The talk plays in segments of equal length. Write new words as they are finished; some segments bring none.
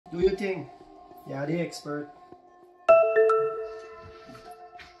Do your thing. You're the expert.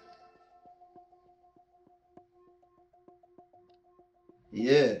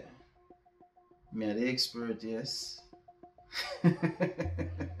 Yeah. Me are the expert, yes.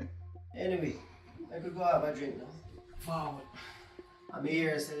 Anyway, I could go have a drink now. Forward. I'm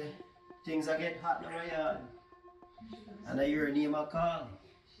here, say things are getting hot in my yard. And I hear a name I call.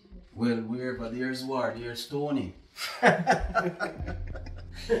 Well, wherever there's war, there's Tony.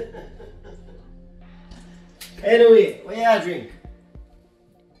 Anyway, what you drink?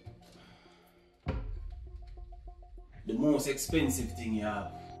 The most expensive thing you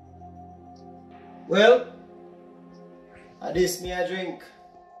have. Well, this me a drink.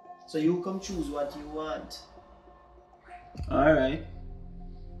 So you come choose what you want. Alright.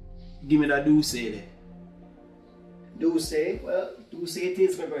 Give me that douce there. Douce? Well, douce it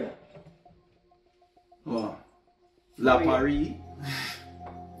is, my brother. Oh. La Paris.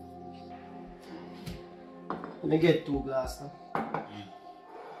 Let me get 2 glasses now.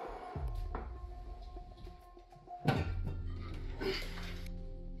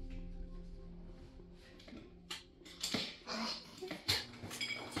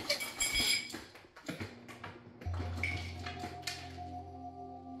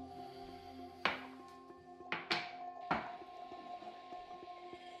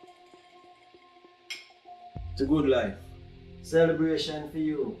 It's a good life. Celebration for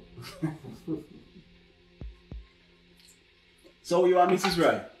you. So you are Mrs.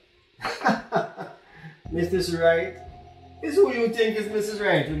 Right? Mrs. Right? Is who you think is Mrs.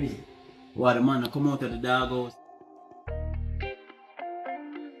 Right to me? Why the man that come out of the doghouse?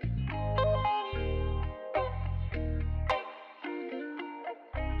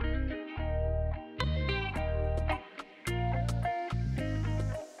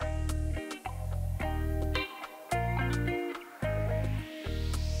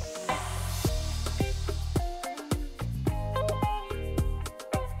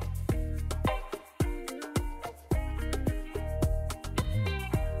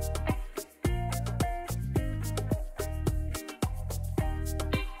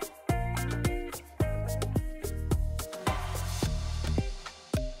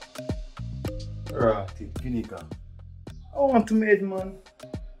 Right, vinegar. I want to make, man.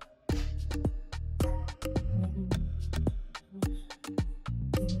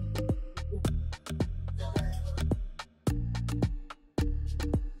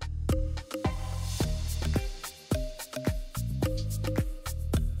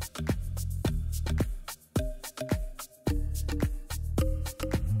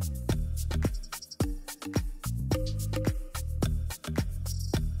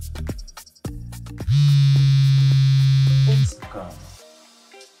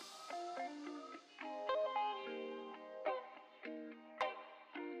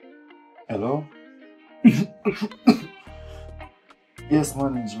 Hello? Yes,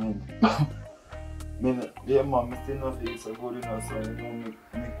 management. Yeah, man, I still not feel so good enough, so you know,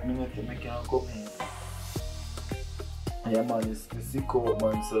 me can't come in. Yeah, man, it's sick out,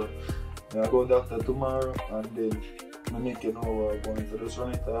 man, so I go doctor tomorrow and then I make you know what I'm going to just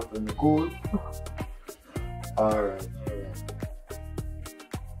run it off and cool. Alright.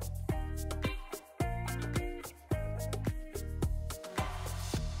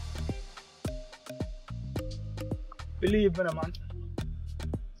 Believe me, man.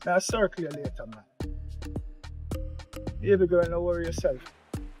 Now circle you later, man. Baby girl, don't worry yourself.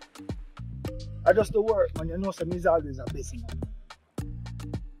 I just do work, man. You know, some is always a busy man.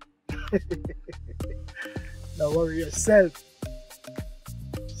 Don't worry yourself.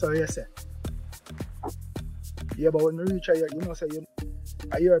 So, yes, sir. Yeah, but when we reach here, you know, say,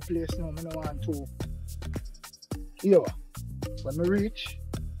 at your place now, I don't want to. Yeah, when we reach,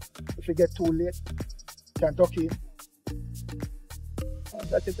 if you get too late, can't talk in.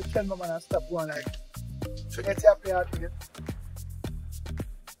 That is to tell my man and stop going like, forget your play out here.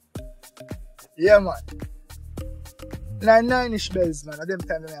 Yeah, man. 9-ish bells, man. At them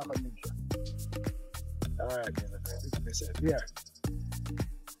time when I come in here. Alright, man. Look myself. Yeah.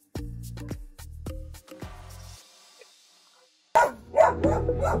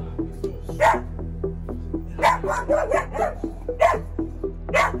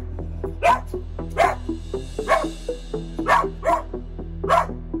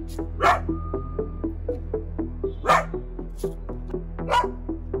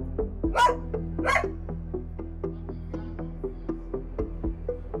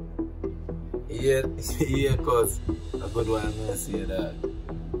 Yeah, cause a good one I'm gonna say that.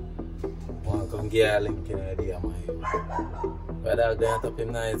 Want to come get a link in idea, man. But that guy top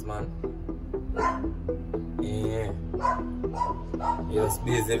him nice, man. Yeah. Yes,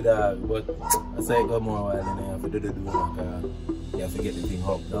 busy dog, but I say go more while and you have to do the work. You have to get the thing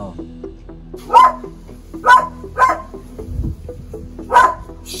hooked down.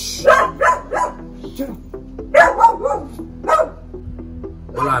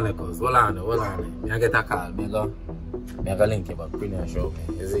 Hold on. I get a call. I go link you back. Bring your show.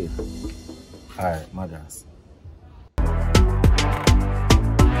 Is it? Alright, Madras.